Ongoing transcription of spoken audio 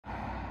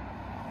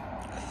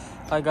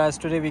Hi guys,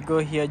 today we go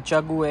here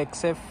Jaguar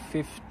XF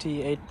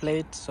 58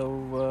 plate.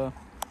 So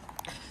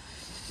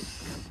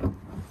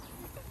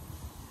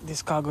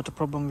this car got a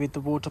problem with the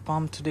water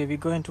pump. Today we're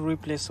going to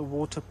replace the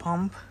water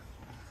pump.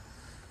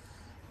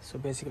 So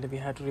basically we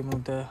had to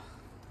remove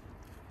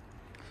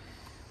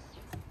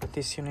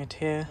this unit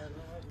here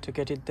to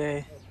get it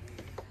there,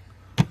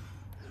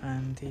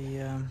 and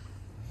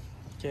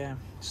yeah,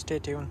 stay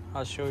tuned.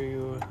 I'll show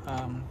you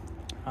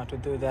how to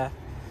do that.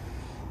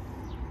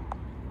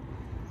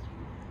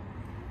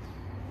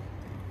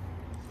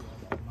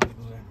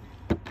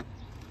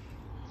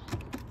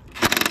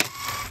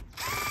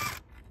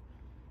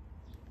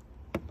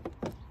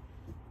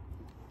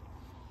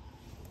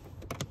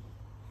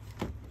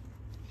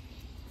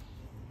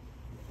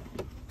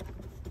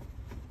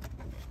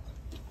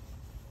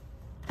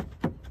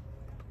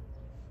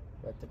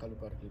 Kalau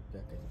par clip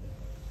back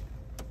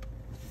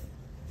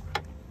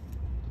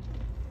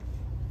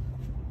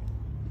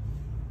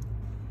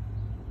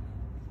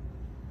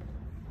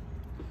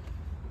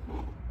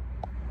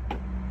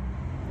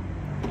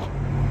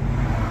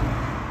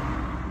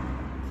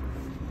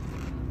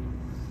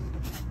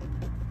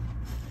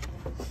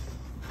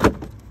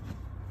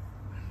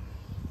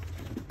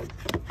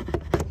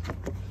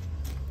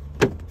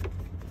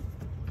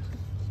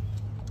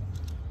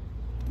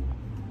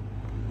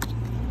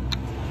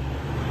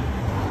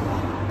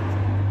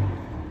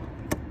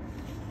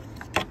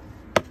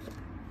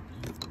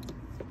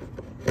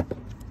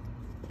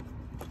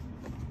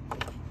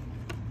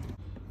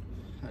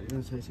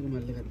saya sih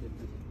malah kan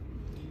gitu.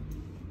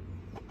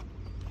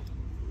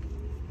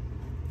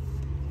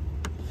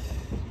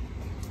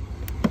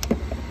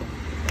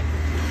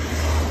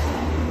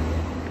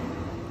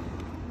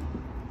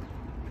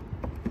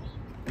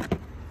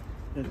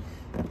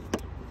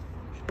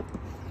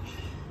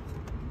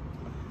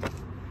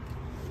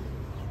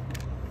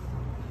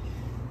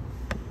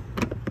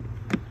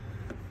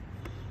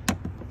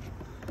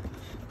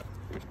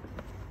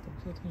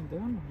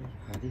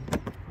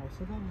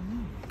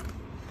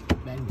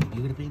 Bang, dia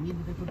kena pengen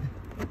dia pun.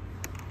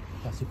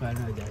 Tak suka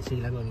nak aja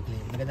sila ko gitu.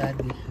 Maganda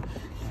din.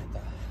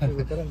 Ata.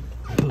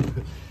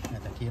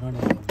 Ata kiro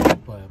na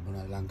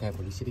buna langkai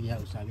polisi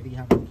dia usaha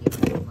dia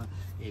kiro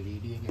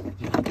video yang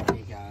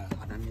dia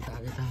anan ni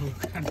tahu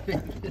kan.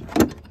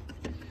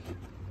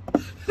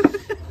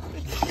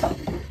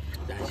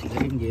 Dah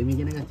sila game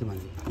ni kan cuma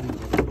ni.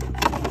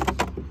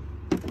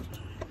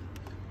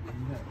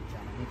 Enggak,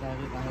 jangan kita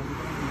tahu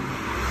kita.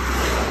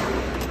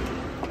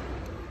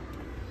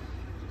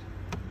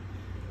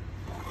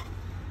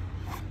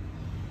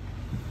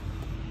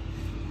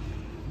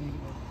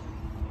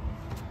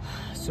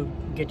 So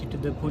get it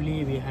to the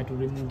pulley, we had to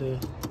remove the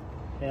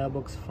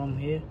airbox from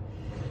here,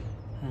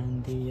 and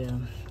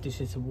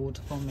this is a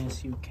water pump,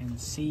 as you can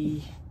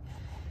see.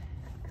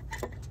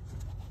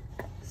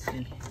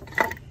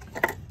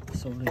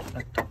 So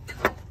reflector.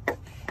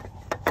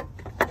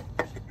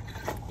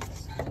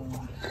 So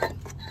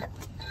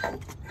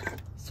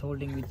it's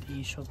holding with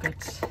these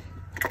sockets.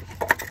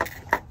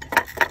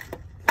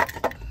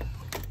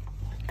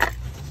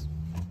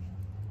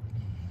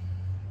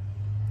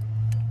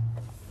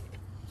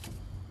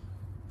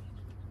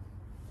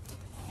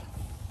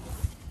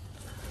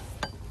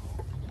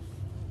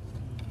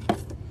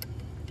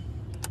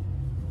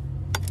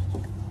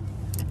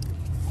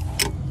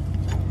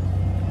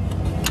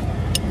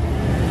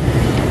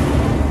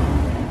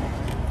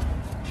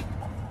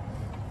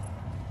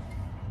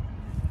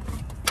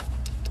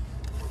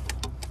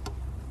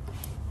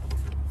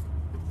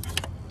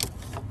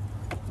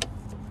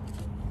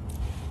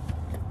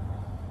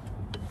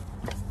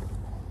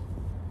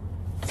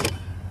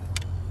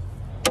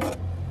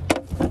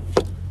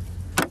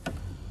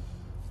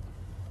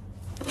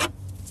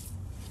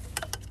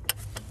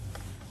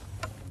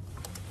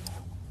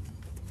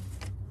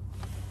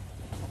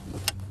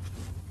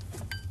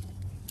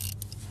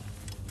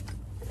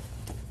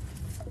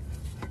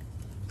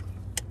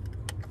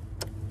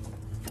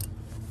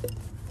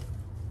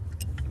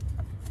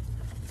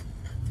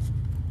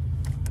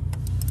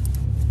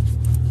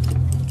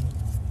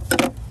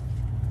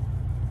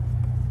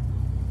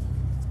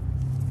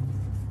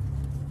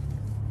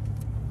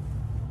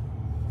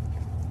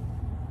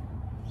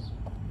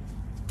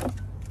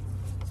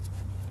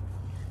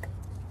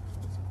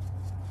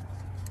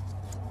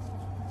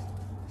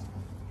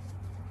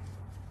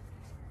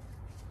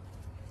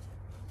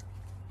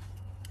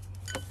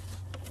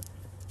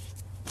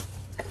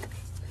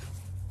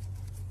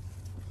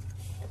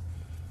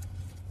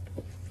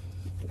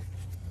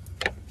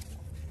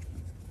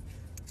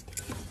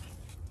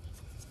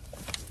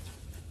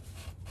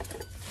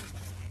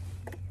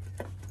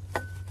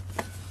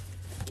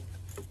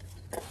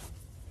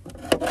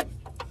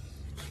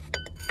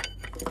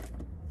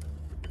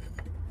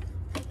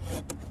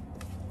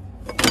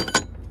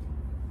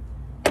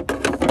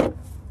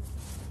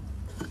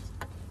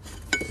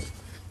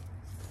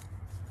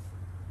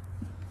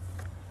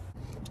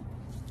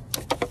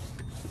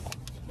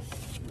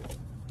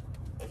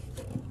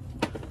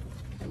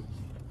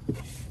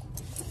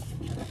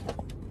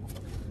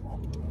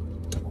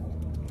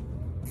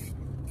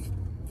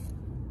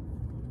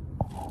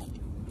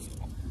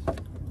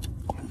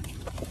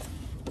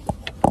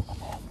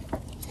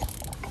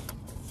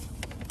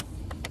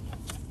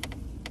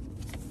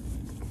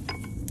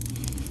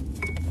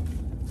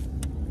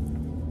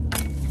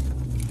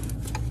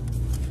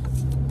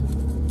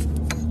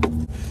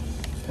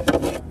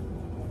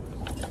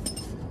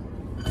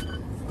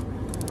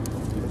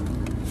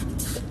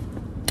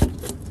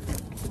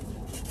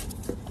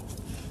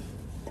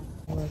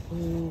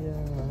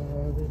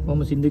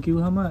 කොහොම සින්දු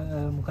කිව්වහම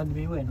මොකද්ද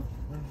මේ වෙනව?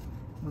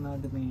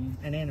 මොනවාද මේ?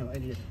 නෑ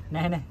එළියට.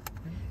 නෑ.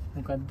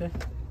 මොකද්ද?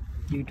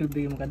 YouTube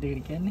එකේ මොකද්ද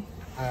ඒකට කියන්නේ?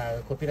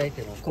 කොපිරයිට්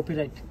එක.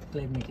 කොපිරයිට්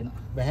ක්ලේම් එක කියනවා.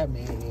 බෑ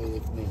මේ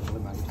මගේ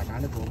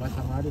කතාන කොහොමද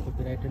සමහර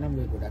කොපිරයිට් නම්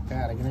මේ ගොඩක් අය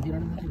අරගෙන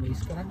තියෙනවනේ මම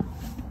මිස් කරන්නේ.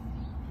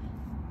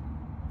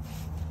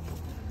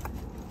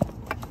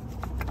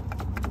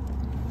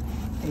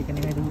 ඒක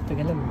නෙමෙයි දුත්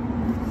ගලම.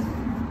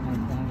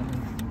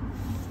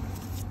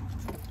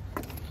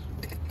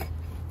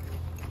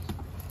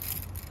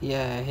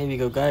 Yeah, here we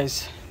go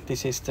guys.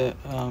 This is the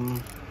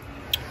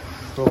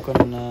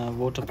broken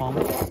water pump,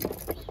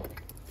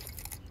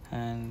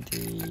 and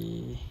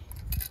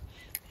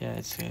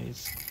it's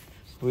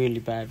really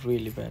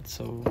bad.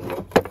 So,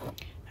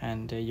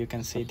 and you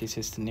can see this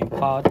is the new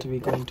part. We're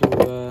going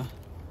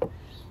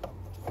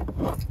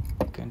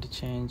to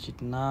change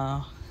it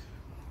now,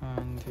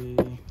 and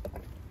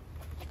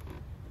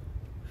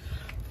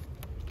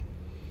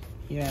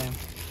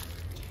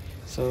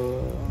so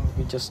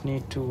we just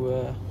need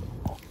to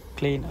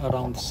clean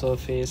around the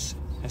surface.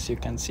 As you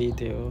can see,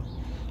 there are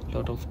a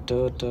lot of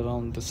dirt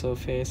around the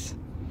surface,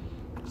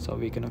 so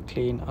we're gonna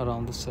clean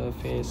around the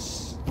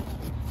surface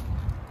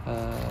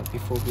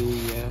before we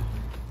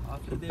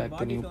put back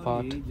the new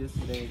part.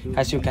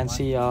 As you can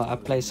see,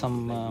 apply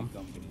some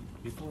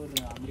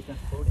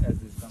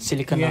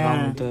silicone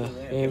around the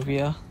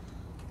area.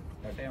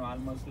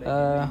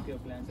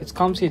 It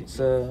comes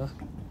with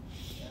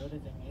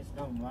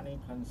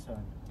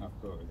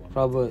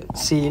rubber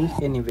seal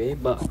anyway,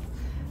 but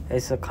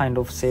it's a kind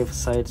of safe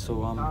side,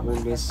 so I'm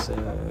always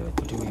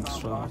putting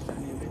extra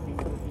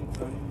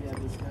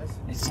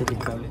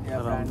silicone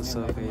around the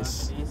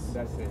surface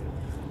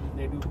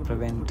to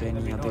prevent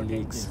any other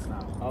leaks.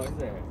 Oh, is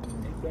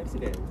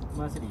it?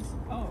 Mercedes.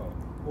 Oh.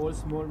 All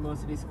small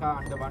Mercedes car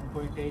under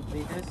 1.8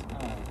 liters,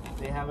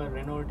 they have a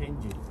Renault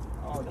engine.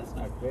 Oh, that's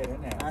not fair,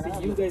 isn't it?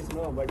 See, you guys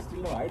know, but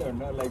still no, I don't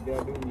know, like they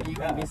are doing it.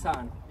 Even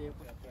Nissan.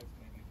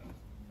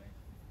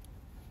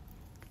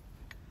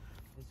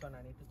 This one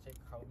I need to check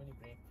how many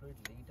brake fluid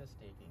liters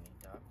taking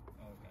it up.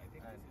 Okay, I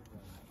think this is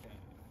one.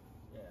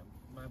 Yeah,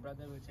 my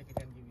brother will check it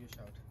and give you a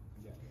shout.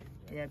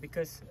 Yeah,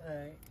 because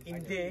in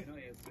there. You know,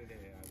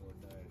 yesterday I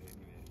got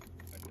anyway.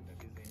 I don't know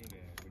this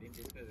anyway. We didn't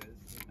discuss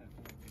this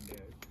in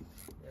there.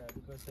 Yeah,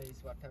 because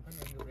it's what happened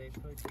when you brake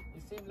fluid.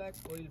 It seems like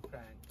oil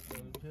fan. So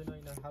you know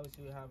in a house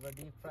you have a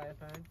deep fryer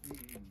fan.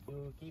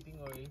 You're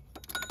keeping oil.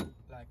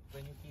 Like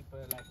when you keep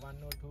like 1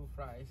 or 2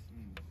 fries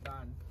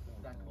done,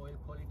 that oil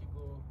quality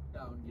go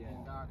down,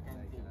 getting dark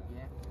and thick.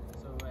 Yeah.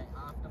 So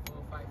after 4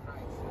 or 5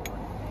 fries,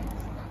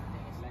 that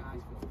tastes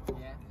nice.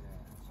 Yeah.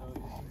 So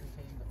you need to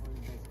change the oil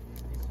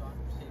basically. This one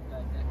seems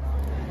like that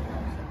also.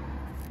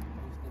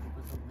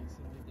 Because of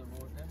mixing with the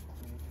water,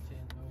 you need to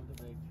change all the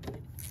brake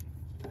fluid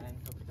and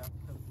top it up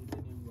with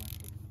the new one.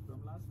 From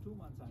last 2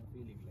 months I'm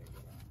feeling like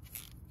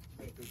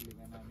especially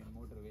when I'm in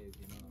motorways,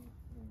 you know.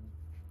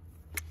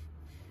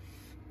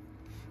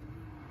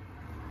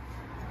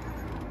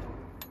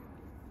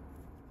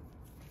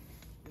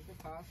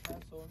 Cars have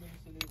so many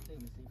silly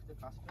things. If the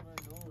customer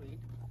know it,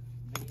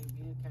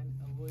 we can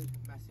avoid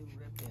massive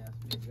repairs.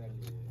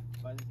 Exactly.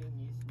 But the thing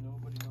is,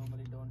 nobody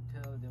normally don't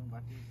tell them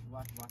what to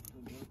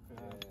look,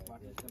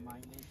 what is the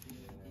mileage you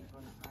keep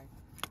on high.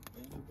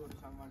 When you go to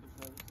someone to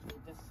service, they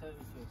just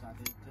service your car.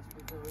 They just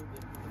put the oil,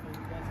 they put the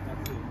filters,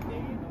 that's it.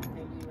 They don't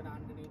tell you even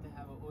underneath they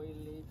have an oil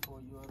leak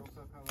or your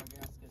rocker cover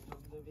gasket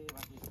on the way.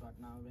 What is what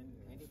now? When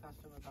any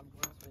customer comes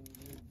to us, when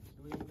we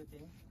doing the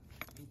thing,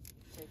 we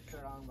check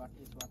around what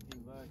is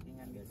working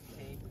and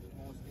take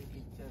mostly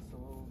pictures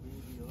or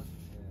videos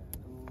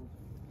to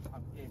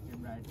update them,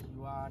 right?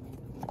 You are need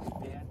to be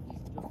prepared.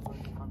 This job will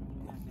be coming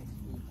in the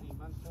next 2-3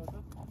 months or so.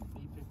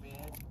 Be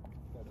prepared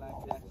like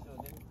that, so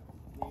then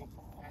they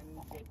can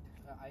get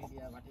an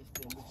idea what is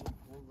they looking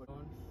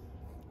forward.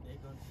 They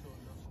don't show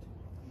lost.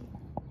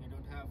 They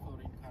don't have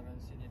foreign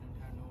currency. They don't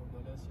have no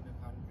dollars in the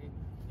country.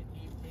 They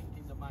keep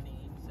printing the money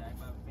inside,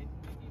 but when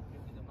they keep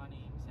printing the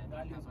money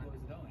inside,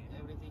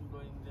 everything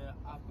going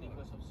up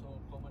because of so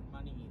common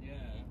money in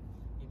there.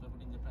 People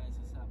putting the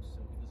prices up, so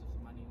because of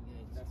the money in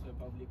there. That's where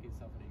public is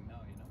suffering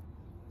now, you know.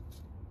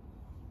 It's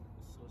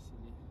so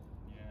silly.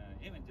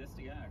 Yeah, even just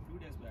 2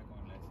 days back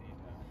on, let's say.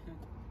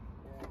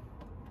 Yeah.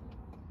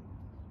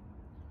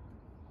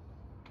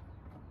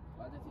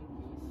 But the thing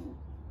is,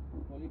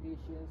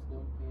 politicians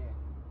don't care.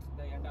 At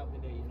the end of the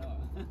day, you know.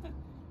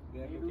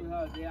 They do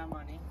have their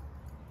money.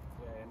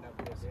 Yeah, end of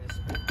the day.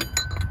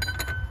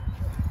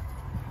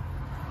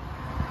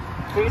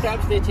 3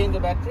 times they change the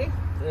battery.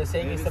 They're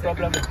saying it's the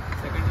problem. Second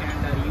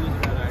hand are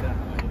used, or I don't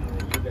know.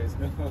 You guys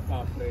know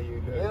after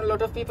you do. Yeah, a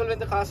lot of people when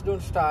the cars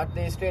don't start,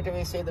 they straight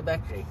away say the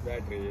battery.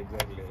 Battery,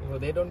 exactly. So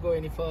they don't go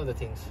any further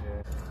things.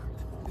 Yeah.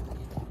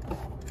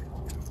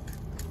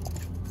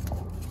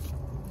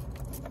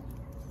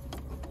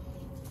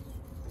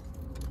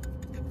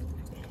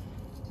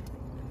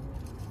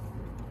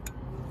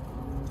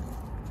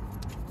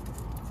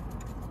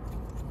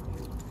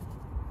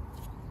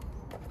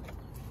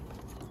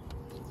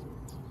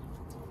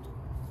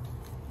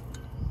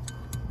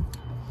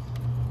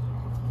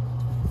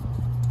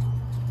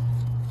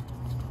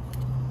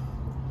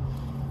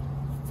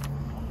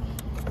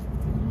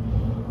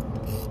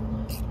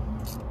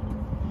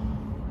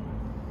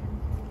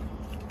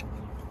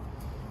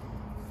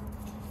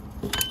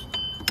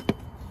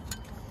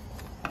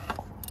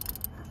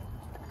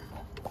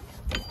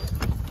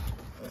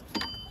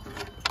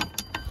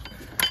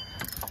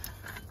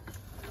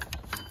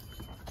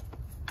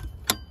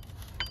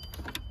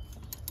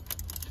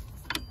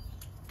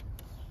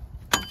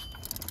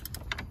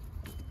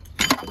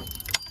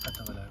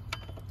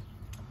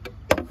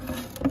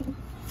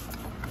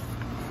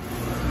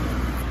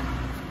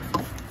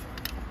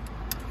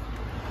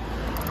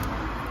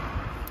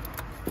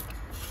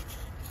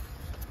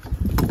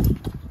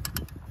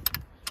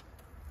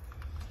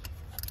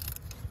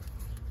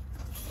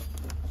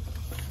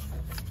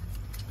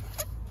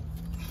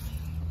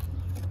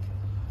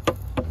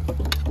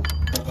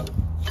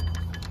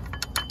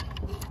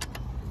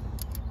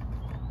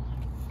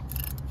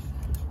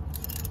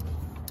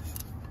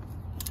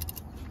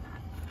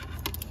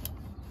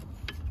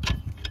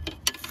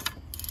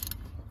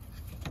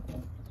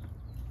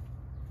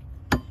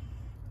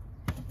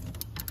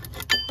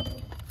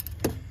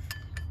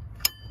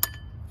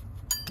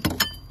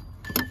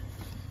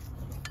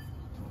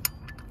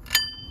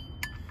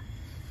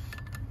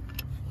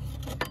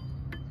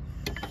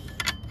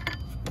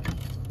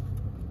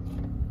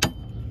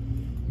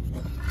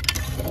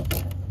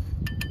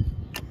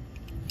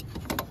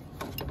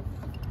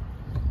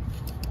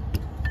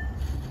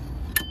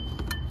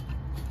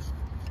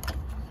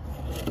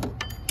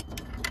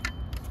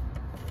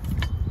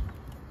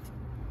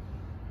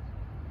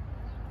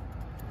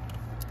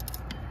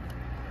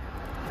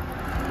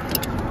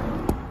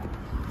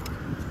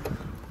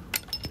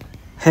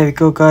 Here we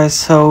go, guys.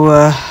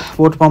 So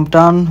water pump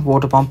done,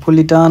 water pump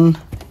pulley done,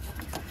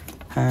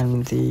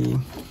 and the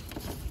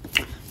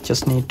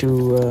just need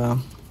to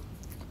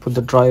put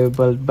the driver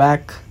belt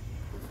back.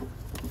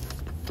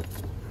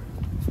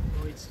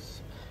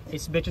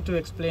 It's better to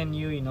explain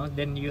you know,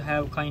 then you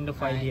have kind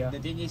of idea. The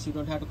thing is, you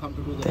don't have to come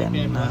to do the Then,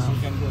 repair. Once you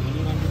can go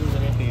anyone to do the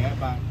repair,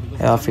 but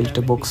because air sometimes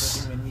filter when box.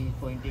 people think when we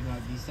pointing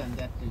out this and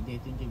that, they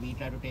think we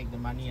try to take the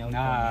money out.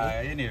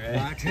 Anyway.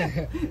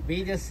 But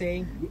we just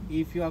saying,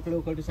 if you are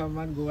local to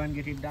someone, go and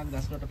get it done.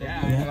 That's not a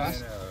problem Yeah. for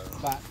us.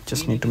 But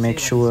Just we need to say make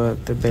what sure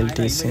the belt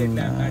is in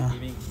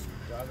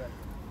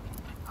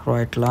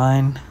right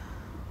line.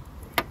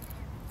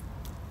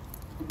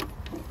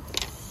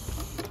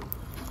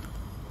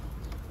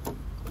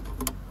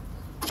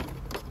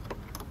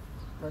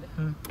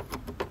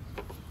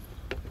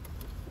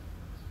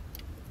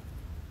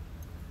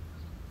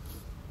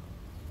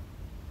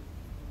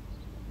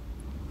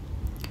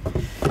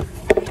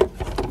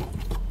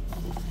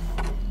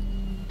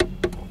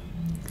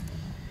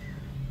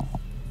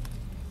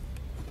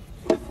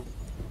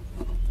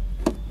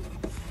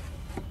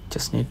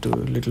 Just need to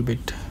a little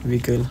bit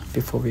wiggle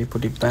before we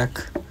put it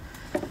back.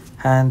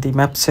 And the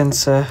map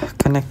sensor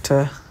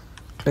connector,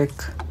 click.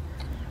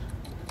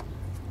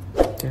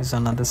 There's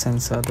another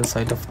sensor other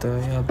side of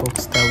the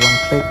box, that one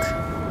click.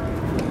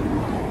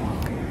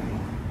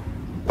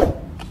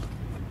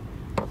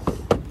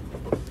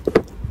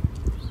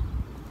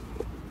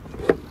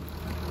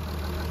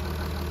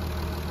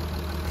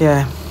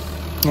 Yeah,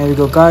 here we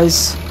go,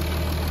 guys.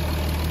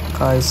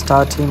 Car is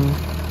starting.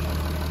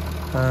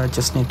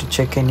 Just need to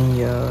check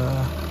any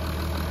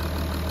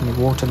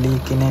water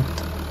leak in it.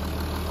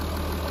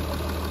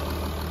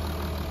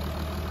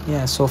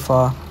 Yeah, so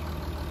far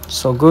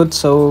so good,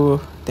 so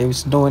there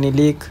is no any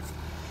leak.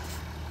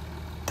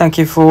 Thank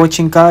you for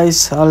watching,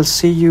 guys. I'll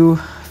see you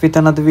with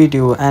another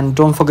video, and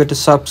don't forget to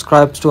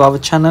subscribe to our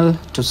channel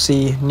to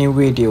see new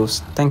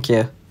videos. Thank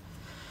you.